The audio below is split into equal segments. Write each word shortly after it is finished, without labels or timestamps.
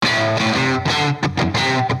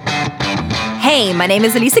Hey, my name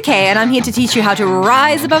is Elisa Kay, and I'm here to teach you how to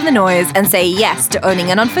rise above the noise and say yes to owning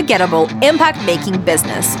an unforgettable, impact-making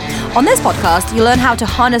business. On this podcast, you learn how to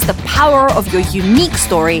harness the power of your unique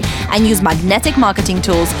story and use magnetic marketing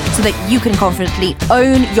tools so that you can confidently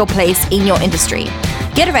own your place in your industry.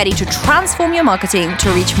 Get ready to transform your marketing to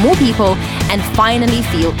reach more people and finally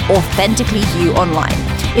feel authentically you online.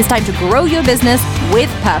 It's time to grow your business with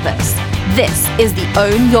purpose. This is the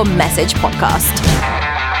Own Your Message podcast.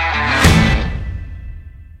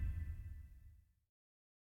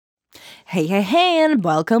 Hey, and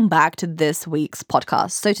welcome back to this week's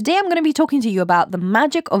podcast. So today I'm going to be talking to you about the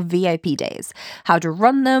magic of VIP days, how to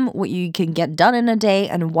run them, what you can get done in a day,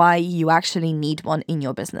 and why you actually need one in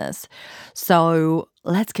your business. So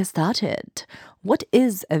let's get started. What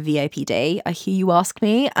is a VIP day? I hear you ask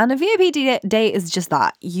me. And a VIP day is just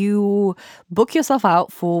that. You book yourself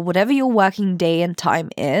out for whatever your working day and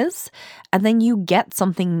time is, and then you get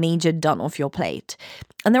something major done off your plate.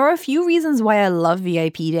 And there are a few reasons why I love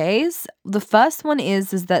VIP days. The first one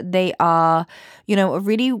is that they are, a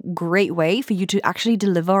really great way for you to actually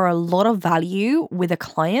deliver a lot of value with a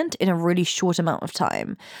client in a really short amount of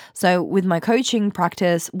time. So with my coaching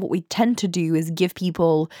practice, what we tend to do is give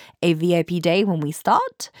people a VIP day when we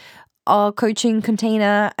start our coaching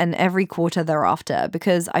container and every quarter thereafter,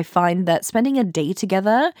 because I find that spending a day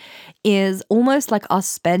together is almost like us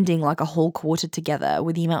spending like a whole quarter together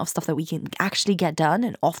with the amount of stuff that we can actually get done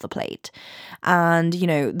and off the plate. And,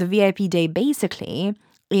 the VIP day basically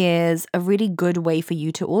is a really good way for you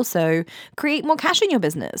to also create more cash in your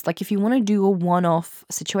business. Like if you want to do a one-off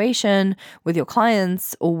situation with your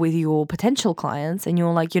clients or with your potential clients and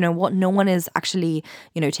you're like, no one is actually,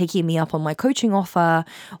 taking me up on my coaching offer,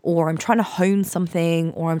 or I'm trying to hone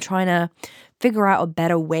something, or I'm trying to figure out a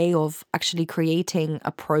better way of actually creating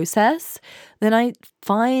a process, then I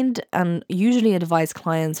find and usually advise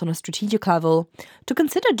clients on a strategic level to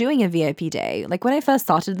consider doing a VIP day. Like when I first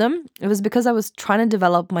started them, it was because I was trying to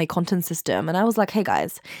develop my content system. And I was like, hey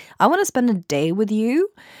guys, I want to spend a day with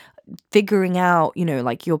you figuring out,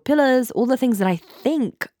 like your pillars, all the things that I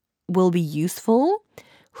think will be useful.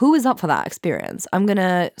 Who is up for that experience? I'm going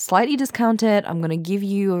to slightly discount it. I'm going to give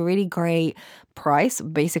you a really great price.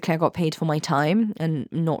 Basically, I got paid for my time and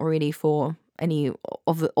not really for any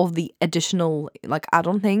of the additional like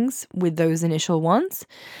add-on things with those initial ones.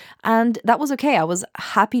 And that was okay. I was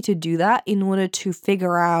happy to do that in order to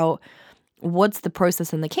figure out what's the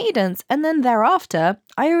process and the cadence. And then thereafter,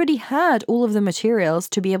 I already had all of the materials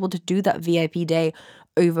to be able to do that VIP day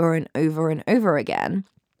over and over and over again.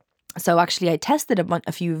 So actually, I tested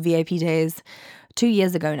a few VIP days 2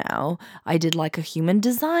 years ago now. I did like a human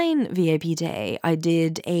design VIP day. I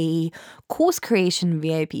did a course creation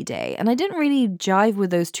VIP day. And I didn't really jive with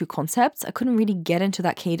those two concepts. I couldn't really get into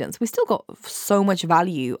that cadence. We still got so much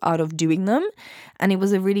value out of doing them. And it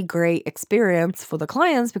was a really great experience for the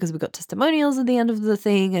clients because we got testimonials at the end of the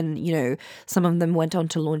thing. And, some of them went on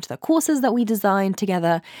to launch their courses that we designed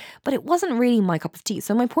together. But it wasn't really my cup of tea.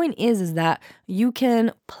 So my point is that you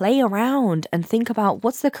can play around and think about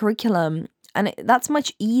what's the curriculum. And that's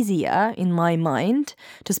much easier in my mind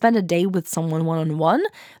to spend a day with someone one-on-one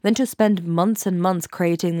than to spend months and months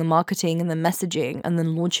creating the marketing and the messaging and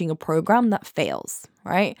then launching a program that fails,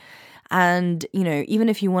 right? And, even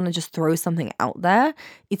if you want to just throw something out there,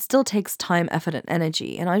 it still takes time, effort, and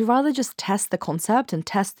energy. And I'd rather just test the concept and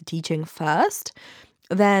test the teaching first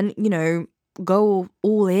than, go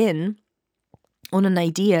all in on an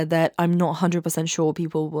idea that I'm not 100% sure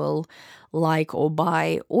people will like or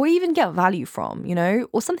buy or even get value from,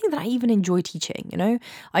 or something that I even enjoy teaching,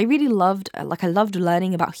 I really loved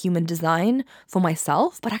learning about human design for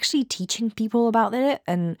myself, but actually teaching people about it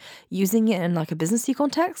and using it in like a businessy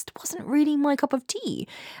context wasn't really my cup of tea.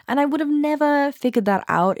 And I would have never figured that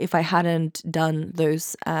out if I hadn't done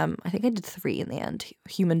those, I think I did 3 in the end,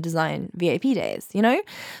 human design VIP days,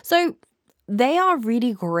 So they are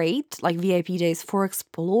really great, like VIP days, for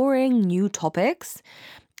exploring new topics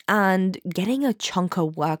and getting a chunk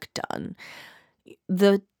of work done.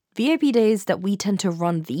 The VIP days that we tend to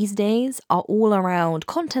run these days are all around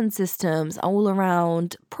content systems, all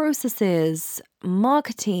around processes,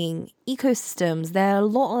 marketing, ecosystems. They're a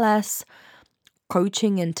lot less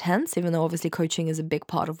coaching intense, even though obviously coaching is a big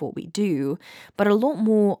part of what we do, but a lot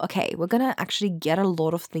more, okay, we're going to actually get a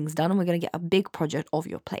lot of things done and we're going to get a big project off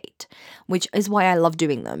your plate, which is why I love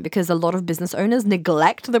doing them, because a lot of business owners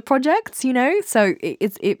neglect the projects, so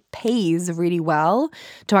it pays really well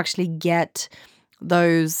to actually get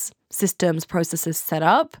those systems, processes set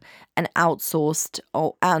up and outsourced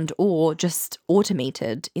or just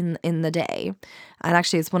automated in the day. And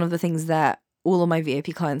actually, it's one of the things that all of my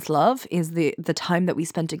VIP clients love is the time that we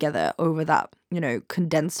spend together over that,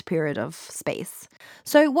 condensed period of space.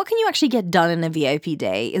 So what can you actually get done in a VIP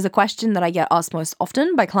day is a question that I get asked most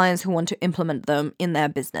often by clients who want to implement them in their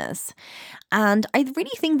business. And I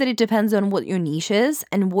really think that it depends on what your niche is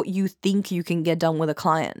and what you think you can get done with a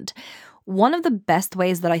client. One of the best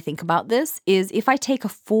ways that I think about this is if I take a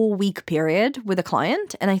 4-week period with a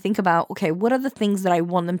client and I think about, okay, what are the things that I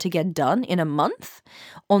want them to get done in a month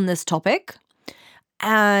on this topic?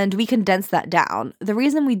 And we condense that down. The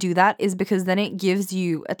reason we do that is because then it gives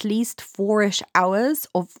you at least 4-ish hours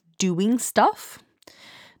of doing stuff,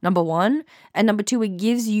 number one. And number two, it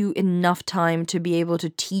gives you enough time to be able to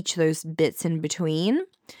teach those bits in between.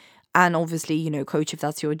 And obviously, coach if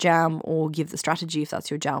that's your jam, or give the strategy if that's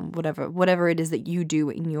your jam, whatever it is that you do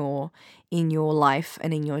in your life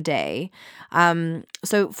and in your day.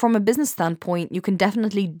 So from a business standpoint, you can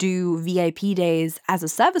definitely do VIP days as a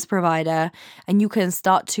service provider, and you can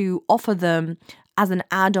start to offer them as an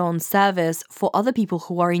add-on service for other people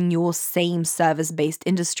who are in your same service-based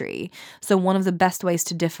industry. So one of the best ways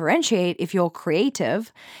to differentiate if you're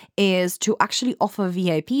creative is to actually offer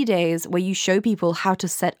VIP days where you show people how to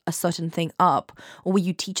set a certain thing up, or where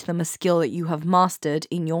you teach them a skill that you have mastered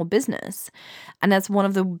in your business. And that's one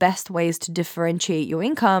of the best ways to differentiate your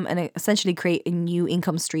income and essentially create a new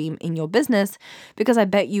income stream in your business, because I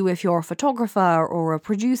bet you if you're a photographer or a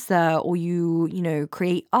producer, or you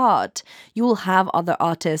create art, you will have other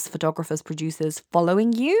artists, photographers, producers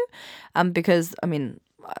following you, because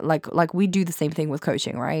like we do the same thing with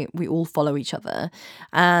coaching, right? We all follow each other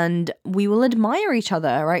and we will admire each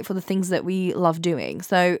other, right, for the things that we love doing.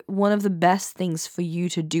 So one of the best things for you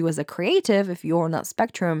to do as a creative, if you're on that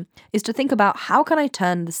spectrum, is to think about, how can I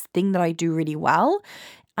turn this thing that I do really well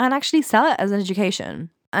and actually sell it as an education?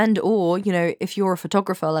 And or, if you're a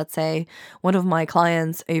photographer, let's say one of my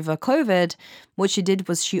clients over COVID, what she did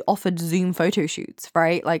was she offered Zoom photo shoots,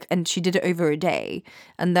 right? And she did it over a day.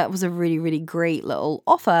 And that was a really, really great little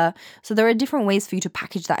offer. So there are different ways for you to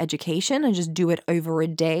package that education and just do it over a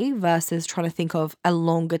day versus trying to think of a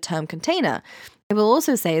longer term container. I will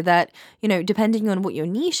also say that, depending on what your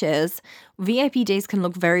niche is, VIP days can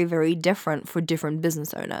look very, very different for different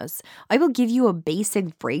business owners. I will give you a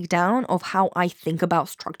basic breakdown of how I think about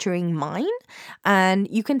structuring mine, and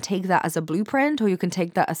you can take that as a blueprint, or you can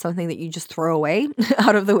take that as something that you just throw away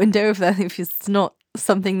out of the window if it's not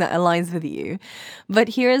something that aligns with you. But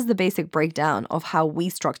here is the basic breakdown of how we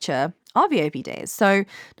structure our VIP days. So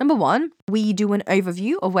number one, we do an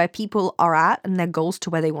overview of where people are at and their goals to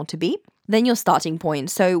where they want to be. Then your starting point.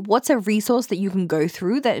 So what's a resource that you can go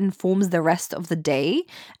through that informs the rest of the day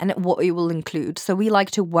and what it will include? So we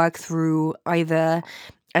like to work through either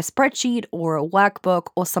a spreadsheet or a workbook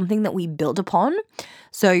or something that we build upon.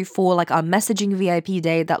 So for our messaging VIP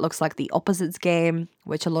day, that looks like the opposites game,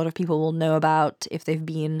 which a lot of people will know about if they've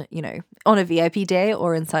been, on a VIP day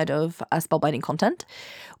or inside of a Spellbinding Content.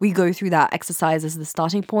 We go through that exercise as the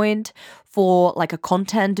starting point. For a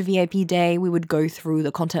content VIP day, we would go through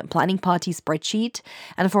the content planning party spreadsheet.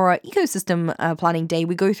 And for our ecosystem planning day,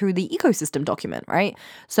 we go through the ecosystem document, right?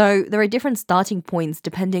 So there are different starting points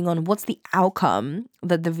depending on what's the outcome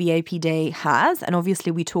that the VIP day has. And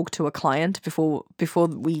obviously we talk to a client before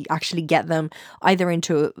we actually get them either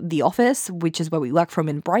into the office, which is where we work from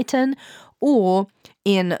in Brighton, or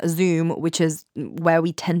in Zoom, which is where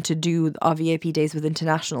we tend to do our VIP days with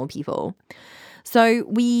international people. So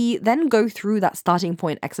we then go through that starting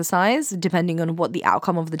point exercise, depending on what the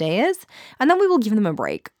outcome of the day is, and then we will give them a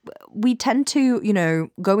break. We tend to,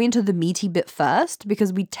 go into the meaty bit first,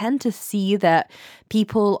 because we tend to see that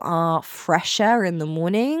people are fresher in the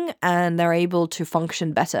morning and they're able to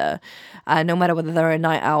function better, no matter whether they're a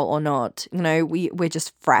night owl or not. We're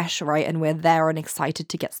just fresh, right? And we're there and excited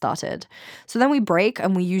to get started. So then we break,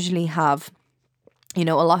 and we usually have a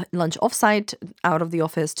lunch offsite out of the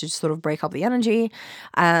office to sort of break up the energy.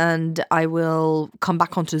 And I will come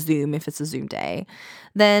back onto Zoom if it's a Zoom day.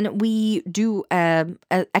 Then we do an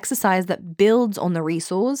exercise that builds on the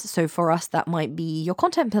resource. So for us, that might be your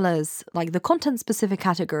content pillars, like the content specific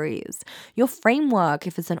categories, your framework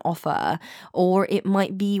if it's an offer, or it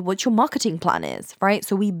might be what your marketing plan is, right?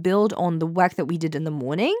 So we build on the work that we did in the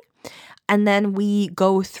morning. And then we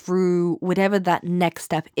go through whatever that next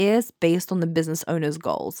step is based on the business owner's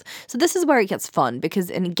goals. So this is where it gets fun,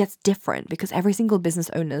 and it gets different, because every single business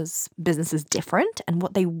owner's business is different, and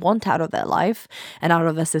what they want out of their life and out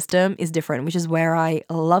of their system is different, which is where I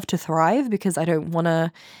love to thrive, because I don't want to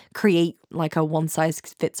create a one size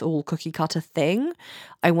fits all cookie cutter thing.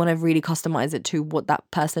 I want to really customize it to what that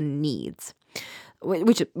person needs,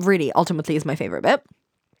 which really ultimately is my favorite bit.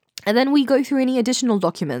 And then we go through any additional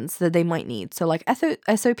documents that they might need. So like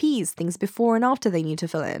SOPs, things before and after they need to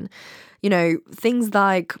fill in. Things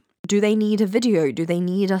like, do they need a video? Do they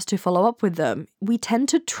need us to follow up with them? We tend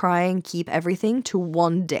to try and keep everything to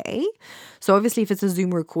one day. So obviously if it's a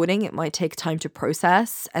Zoom recording, it might take time to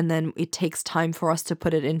process, and then it takes time for us to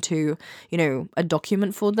put it into, a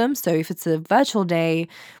document for them. So if it's a virtual day,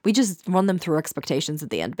 we just run them through expectations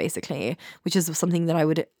at the end, basically, which is something that I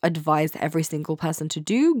would advise every single person to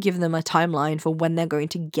do. Give them a timeline for when they're going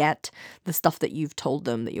to get the stuff that you've told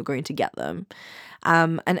them that you're going to get them.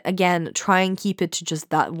 And again, try and keep it to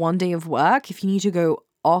just that one day of work. If you need to go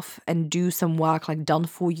off and do some work, like done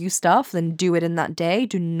for you stuff, then do it in that day.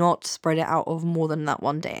 Do not spread it out over more than that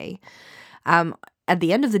one day. At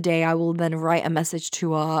the end of the day, I will then write a message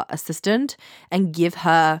to our assistant and give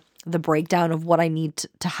her the breakdown of what I need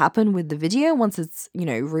to happen with the video once it's,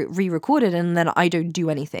 re-recorded, and then I don't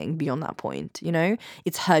do anything beyond that point,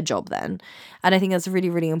 it's her job then. And I think that's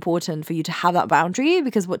really, really important for you to have that boundary,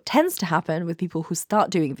 because what tends to happen with people who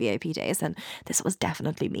start doing VIP days, and this was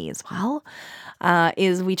definitely me as well,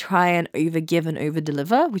 is we try and overgive and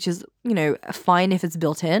over-deliver, which is, fine if it's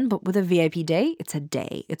built in, but with a VIP day, it's a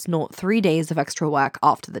day. It's not 3 days of extra work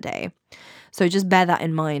after the day. So just bear that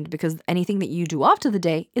in mind, because anything that you do after the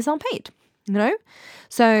day is unpaid,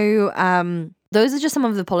 So those are just some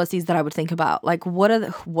of the policies that I would think about. Like,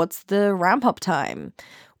 what's the ramp up time?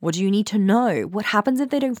 What do you need to know? What happens if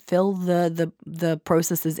they don't fill the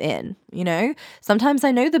processes in? Sometimes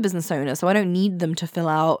I know the business owner, so I don't need them to fill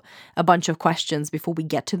out a bunch of questions before we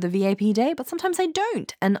get to the VIP day. But sometimes I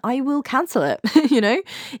don't, and I will cancel it.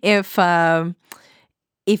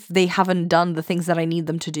 If they haven't done the things that I need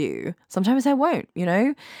them to do. Sometimes I won't,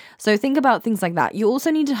 So think about things like that. You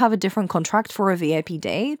also need to have a different contract for a VIP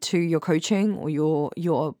day to your coaching or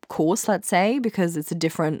your course, let's say, because it's a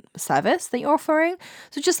different service that you're offering.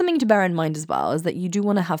 So just something to bear in mind as well is that you do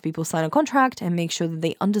want to have people sign a contract and make sure that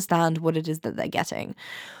they understand what it is that they're getting.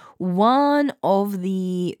 One of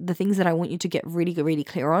the things that I want you to get really, really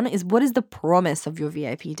clear on is, what is the promise of your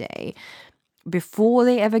VIP day? Before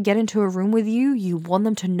they ever get into a room with you, you want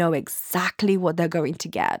them to know exactly what they're going to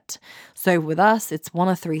get. So with us, it's one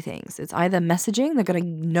of three things. It's either messaging, they're going to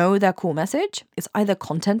know their core message. It's either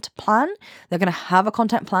content plan, they're going to have a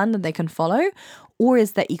content plan that they can follow, or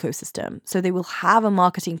is their ecosystem. So they will have a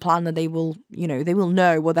marketing plan that they will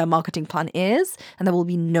know what their marketing plan is, and there will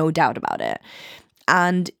be no doubt about it.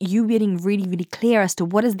 And you getting really, really clear as to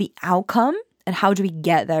what is the outcome and how do we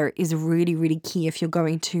get there is really, really key if you're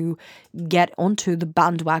going to get onto the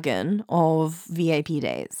bandwagon of VIP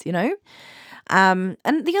days, And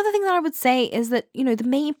the other thing that I would say is that, the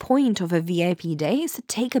main point of a VIP day is to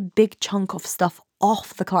take a big chunk of stuff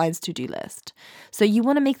off the client's to-do list. So you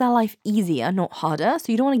want to make their life easier, not harder.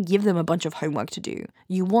 So you don't want to give them a bunch of homework to do.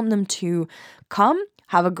 You want them to come,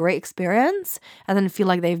 have a great experience, and then feel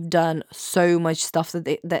like they've done so much stuff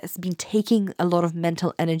that's been taking a lot of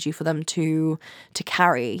mental energy for them to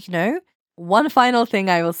carry, One final thing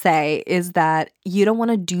I will say is that you don't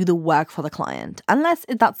want to do the work for the client unless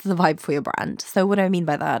that's the vibe for your brand. So what do I mean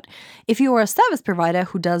by that? If you're a service provider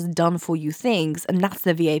who does done for you things and that's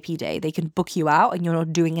the VIP day, they can book you out and you're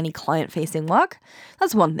not doing any client facing work.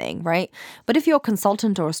 That's one thing, right? But if you're a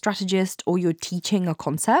consultant or a strategist or you're teaching a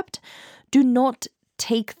concept, do not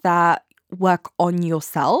take that work on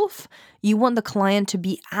yourself. You want the client to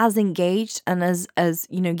be as engaged and as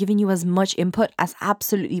giving you as much input as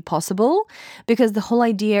absolutely possible, because the whole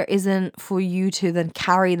idea isn't for you to then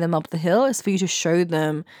carry them up the hill. It's for you to show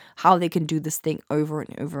them how they can do this thing over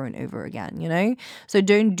and over and over again, So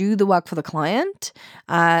don't do the work for the client.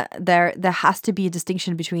 There has to be a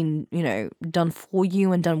distinction between, done for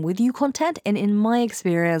you and done with you content. And in my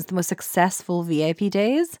experience, the most successful VIP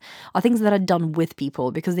days are things that are done with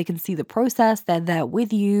people, because they can see the process, they're there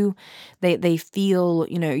with you. They feel,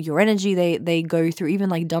 your energy. They go through, even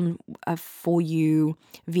like done for you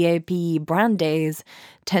VIP brand days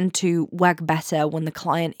tend to work better when the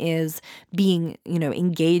client is being,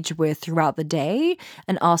 engaged with throughout the day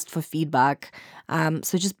and asked for feedback.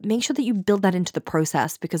 So just make sure that you build that into the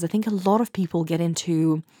process, because I think a lot of people get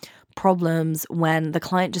into problems when the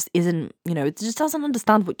client just isn't, it just doesn't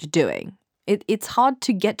understand what you're doing. It's hard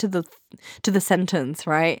to get to the sentence,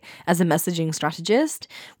 right, as a messaging strategist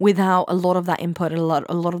without a lot of that input and a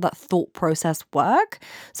lot of that thought process work.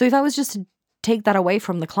 So if I was just to take that away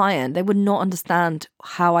from the client, they would not understand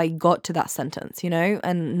how I got to that sentence,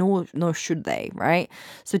 and nor should they, right?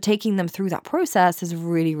 So taking them through that process is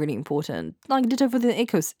really, really important. Like ditto for the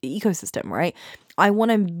ecosystem, right? I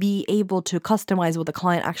want to be able to customize what the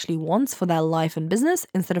client actually wants for their life and business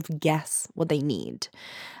instead of guess what they need.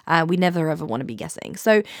 We never ever want to be guessing.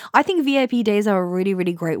 So I think VIP days are a really,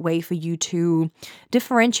 really great way for you to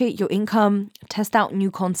differentiate your income, test out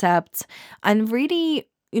new concepts, and really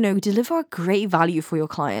deliver great value for your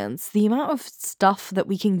clients. The amount of stuff that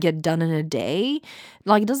we can get done in a day,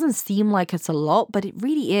 it doesn't seem like it's a lot, but it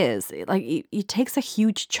really is. It takes a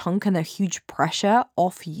huge chunk and a huge pressure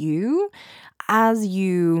off you as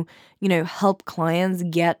you help clients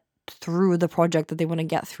get through the project that they want to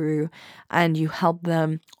get through, and you help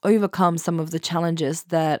them overcome some of the challenges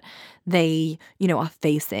that they are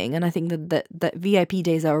facing. And I think that VIP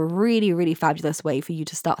days are a really, really fabulous way for you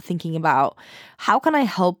to start thinking about, how can I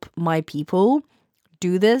help my people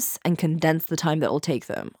do this and condense the time that will take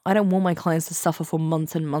them? I don't want my clients to suffer for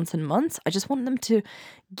months and months and months. I just want them to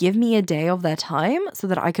give me a day of their time so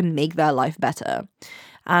that I can make their life better.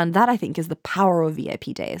 And that, I think, is the power of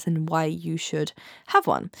VIP days and why you should have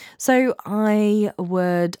one. So I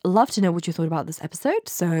would love to know what you thought about this episode.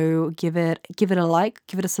 So give it a like,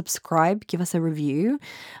 give it a subscribe, give us a review.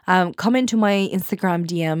 Come into my Instagram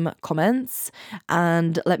DM comments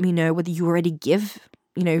and let me know whether you already give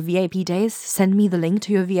VIP days. Send me the link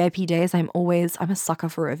to your VIP days. I'm a sucker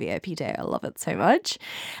for a VIP day. I love it so much.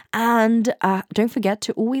 And don't forget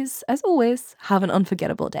to always, as always, have an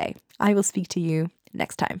unforgettable day. I will speak to you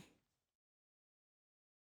next time.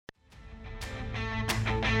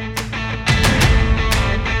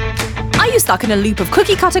 Are you stuck in a loop of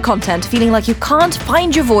cookie cutter content, feeling like you can't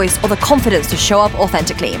find your voice or the confidence to show up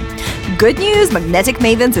authentically? Good news, Magnetic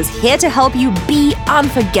Mavens is here to help you be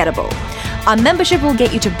unforgettable. Our membership will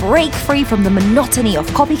get you to break free from the monotony of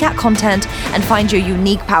copycat content and find your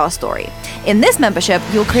unique power story. In this membership,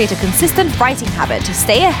 you'll create a consistent writing habit to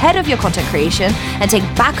stay ahead of your content creation and take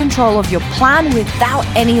back control of your plan without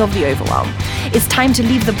any of the overwhelm. It's time to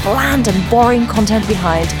leave the bland and boring content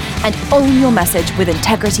behind and own your message with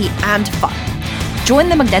integrity and fun. Join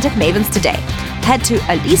the Magnetic Mavens today. Head to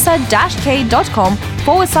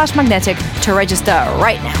alisa-k.com/magnetic to register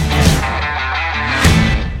right now.